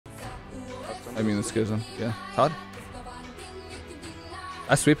I mean, the schism. Yeah. Todd?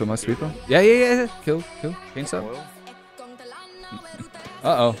 I sweep him. I sweep him. Yeah. Kill. Paints up.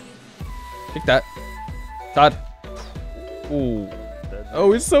 Uh-oh. Kick that. Todd. Ooh.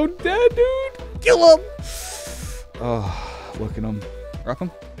 Oh, he's so dead, dude. Kill him. Oh, look at him. Rock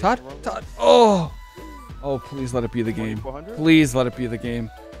him. Todd. Oh. Oh, please let it be the game. Please let it be the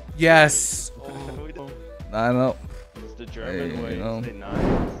game. Yes. I know. It's the German way.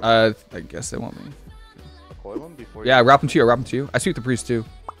 I guess they want me. Coil him before. Yeah, wrap him to you. I sweep the priest too.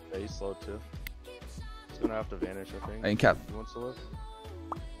 Yeah, he's slow too. He's gonna have to vanish, I think. I ain't cap. He wants to live.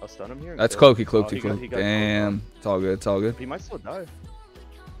 I'll stun him here. That's cloak. He cloaked. Damn. It's all good. It's all good. He might still die.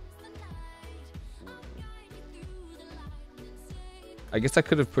 I guess I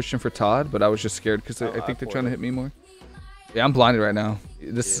could have pushed him for Todd, but I was just scared because I think they're trying to hit me more. Yeah, I'm blinded right now.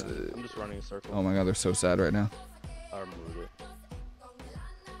 This. Yeah, I'm just running a circle. Oh my god, they're so sad right now. I removed it.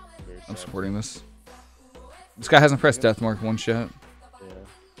 I'm supporting this. This guy hasn't pressed death mark one shot. Yeah.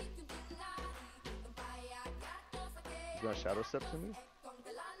 He's gonna shadow step to me.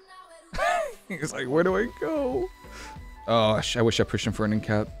 He's like, where do I go? Oh, I wish I pushed him for an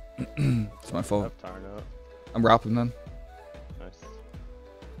in-cap. It's my fault. I'm wrapping then. Nice.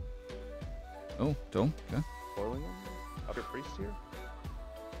 Oh, dome. Okay. Boiling him? Upper priest here?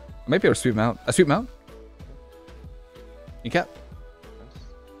 I might be able to sweep him out. I sweep him out. In-cap. Nice.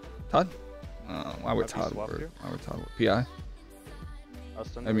 Todd? Why would Todd work? Why would Todd work? PI?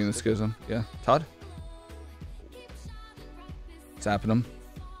 I mean, the schism. Yeah. Todd? Zapping him.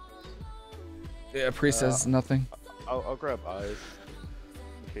 Yeah, priest says nothing. I'll grab eyes.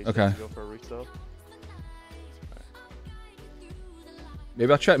 In case okay. Go for a resell.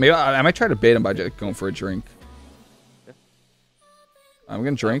 Maybe I'll try. Maybe I might try to bait him by just going for a drink. Yeah. I'm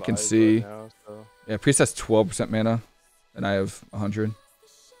gonna drink and see. Right now, so. Yeah, priest has 12% mana, and I have 100.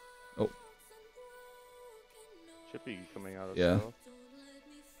 Oh. Should be coming out of yeah. Stealth.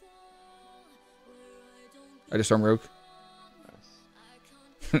 I just arm rogue.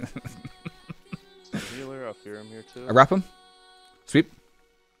 Nice. Healer, I'll fear him here too. I wrap him. Sweep.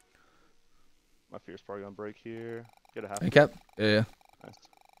 My fear's probably gonna break here. Get a half. Cap. Yeah. Nice.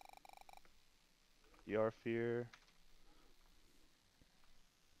 ER fear.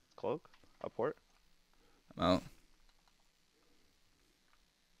 Cloak. Port. I'm out.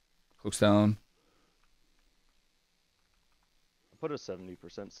 Cloak's down. I put a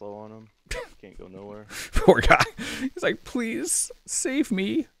 70% slow on him. Can't go nowhere. Poor guy. He's like, please save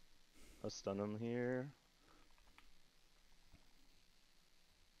me. I'll stun him here.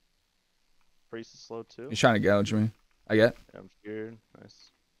 Priest is slow too. He's trying to gouge me. I get. Yeah, I'm scared.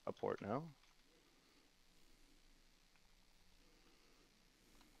 Nice. I'll port now.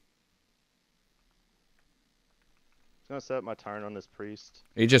 I'm gonna set up my turn on this priest.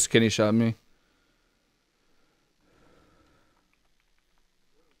 He just kidney shot me.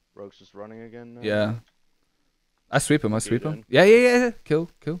 Rogue's just running again now. Yeah. I sweep him. I sweep him. Yeah. Kill.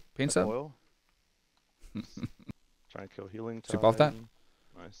 Paints up. Trying to kill healing. Sweep off that.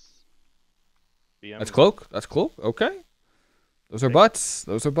 Nice. BM That's cloak. That's cloak. Okay. Those are butts.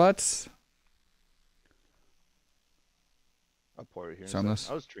 Those are butts. I'll pour it here. Soundless.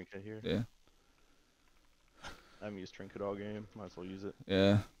 I was trinket here. Yeah. I haven't used trinket all game. Might as well use it.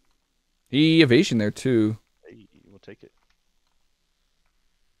 Yeah. He evasion there too. Hey, we'll take it.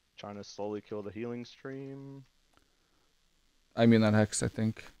 Trying to slowly kill the healing stream. I mean that hex, I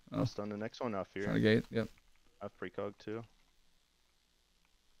think. I'll stun the next one. I'll fear. Trying to gate. Yep. I have precog too.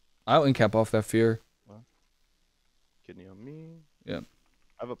 I'll in-cap off that fear. Well, kidney on me. Yep.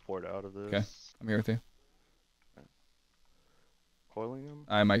 I have a port out of this. Okay. I'm here with you. Right. Coiling him.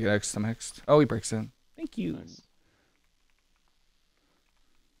 I might get hexed. I'm hexed. Oh, he breaks in. Thank you. Nice.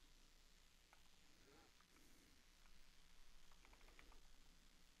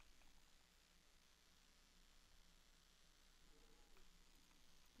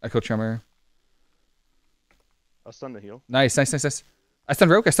 I killed Tremor. I'll stun the heal. Nice. I stun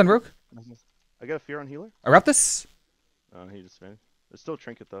rogue. I got a fear on healer. I wrap this. He just finished. There's still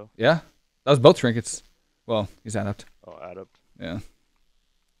trinket though. Yeah. That was both trinkets. Well, he's adept. Oh, adept. Yeah.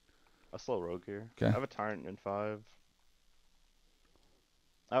 I'll slow rogue here. Okay. I have a tyrant in 5.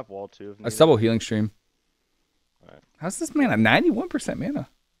 I have wall 2. That's double healing stream. Alright. How's this mana? 91% mana.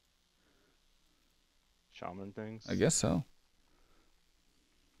 Shaman things. I guess so.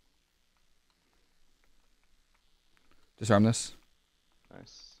 Disarm this.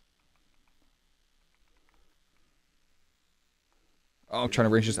 Nice. Oh, I'm trying to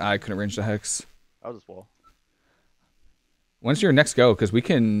range this. I couldn't range the hex. I'll just wall. When's your next go? Because we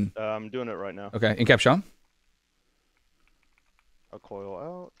can. I'm doing it right now. Okay, in-cap Sham. I'll coil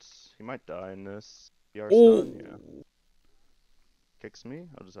out. He might die in this. PR Oh. stun, yeah. Kicks me.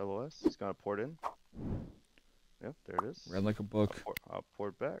 I'll just LOS. He's gonna port in. Yep, there it is. Read like a book. I'll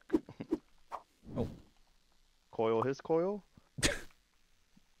port back. Oh. Coil his coil. It's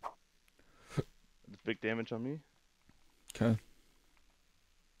big damage on me. Okay.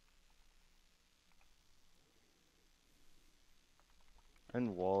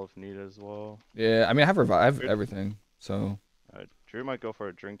 And wall if needed as well. Yeah, I mean, I have revive everything, so. Alright, Drew might go for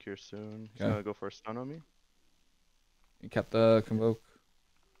a drink here soon. He's Okay. gonna go for a stun on me. You kept the convoke.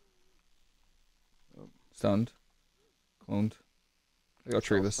 Oh. Stunned. Cloned. I got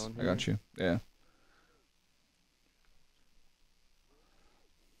trigger this. Stun I got here. you. Yeah.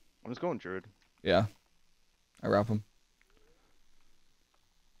 I'm just going Druid. Yeah. I wrap him.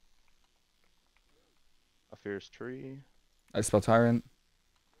 A fierce tree. I spell Tyrant.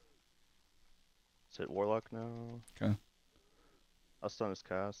 Let's hit Warlock now. Okay. I'll stun his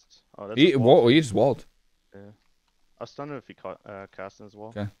cast. Oh, that's He, whoa, he just walled. Yeah. I'll stun him if he casts as well.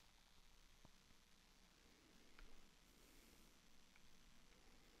 Okay.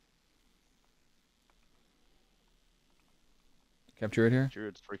 Capture it here.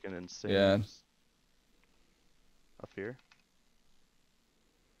 Druid's freaking insane. Yeah. Up here.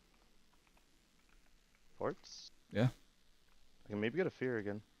 Ports. Yeah. I can maybe get a fear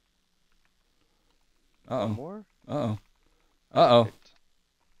again. Uh-oh. One more? Uh-oh. Uh-oh. Kicked.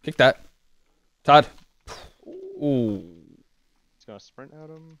 Kick that. Todd. Ooh. He's gonna sprint at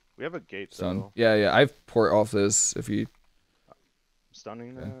him. We have a gate Stun. though. Yeah, yeah. I've port off this if you. I'm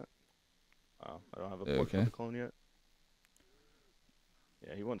stunning Okay. that. Oh, I don't have a port Okay. for the clone yet.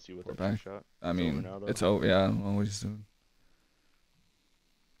 Yeah, he wants you with Port a back. shot. I It's mean, over now, though. it's over. Yeah, I don't know what he's doing.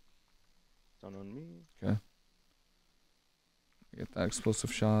 Stun on me. Okay. Get that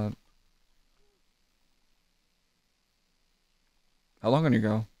explosive shot. How long on you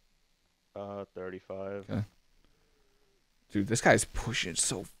go? 35. Okay. Dude, this guy's pushing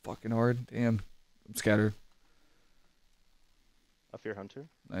so fucking hard. Damn. I'm scattered. A fear hunter.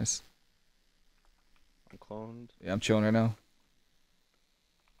 Nice. I'm cloned. Yeah, I'm chilling right now.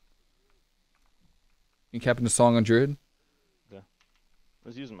 You capping the song on Druid? I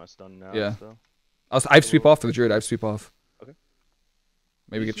was using my stun now. Yeah. So. I've sweep off for the Druid. I've sweep off. Okay.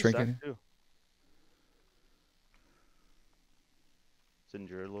 Maybe Use get your trinket. sack, too. It's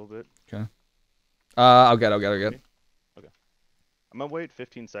injured a little bit. Okay. I'll get. Okay. I'm gonna wait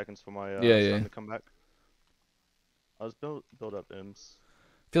 15 seconds for my Yeah. stun to come back. I'll just build up imps.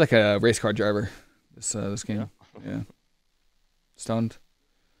 I feel like a race car driver. This game. Yeah. Stunned.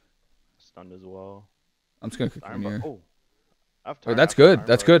 Stunned as well. I'm just gonna cook Iron here. oh. Oh, that's good.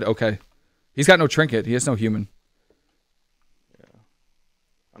 That's good. Okay. He's got no trinket. He has no human. Yeah.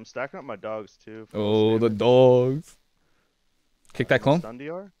 I'm stacking up my dogs too. Oh, the dogs. Kick that clone. Stun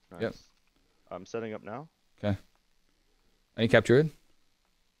DR? Nice. Yep. I'm setting up now. Okay. And you capture it?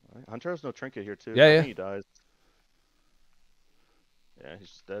 Alright. Hunter has no trinket here too. Yeah, I yeah. think he dies. Yeah, he's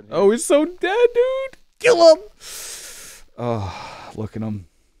just dead. Oh, he's so dead, dude. Kill him. Oh, look at him.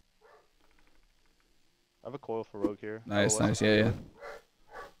 I have a coil for Rogue here. Nice, Oh, nice. Yeah.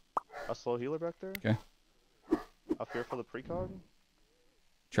 A slow healer back there. Okay. I'll fear for the precog.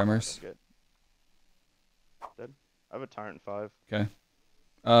 Tremors. Good. Dead. I have a Tyrant 5. Okay.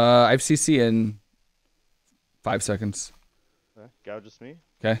 I have CC in 5 seconds. Okay. Gouges me.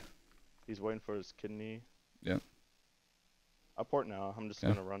 Okay. He's waiting for his kidney. Yeah. I'll port now. I'm just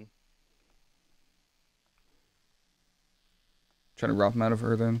Okay. gonna run. Trying to rob him out of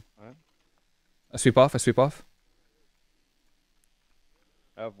her then. Alright. I sweep off.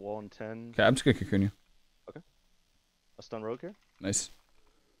 I have wall and 10. Okay, I'm just gonna cocoon you. I'll stun Rogue here. Nice.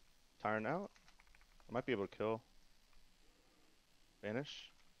 Tyrant out. I might be able to kill. Vanish.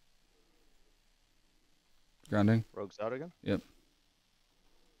 Grounding. Rogue's out again. Yep.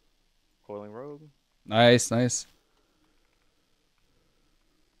 Coiling Rogue. Nice.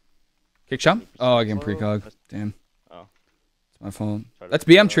 Kick Sham? Oh, I get him precog. Damn. Oh. It's my fault. Try to That's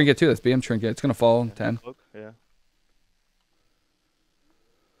BM out. trinket too. That's BM trinket. It's gonna fall. Yeah, 10. cloak, yeah.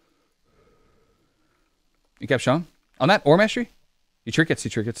 You kept Sean? On that Ore Mastery? He trinkets.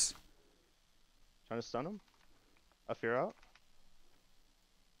 Trying to stun him. I fear out.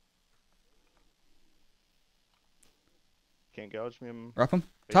 Can't gouge me. I'm Rock him.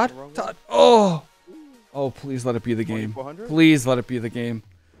 facing Todd? the wrong way. Todd. Oh! Oh, please let it be the game. 2400? Please let it be the game.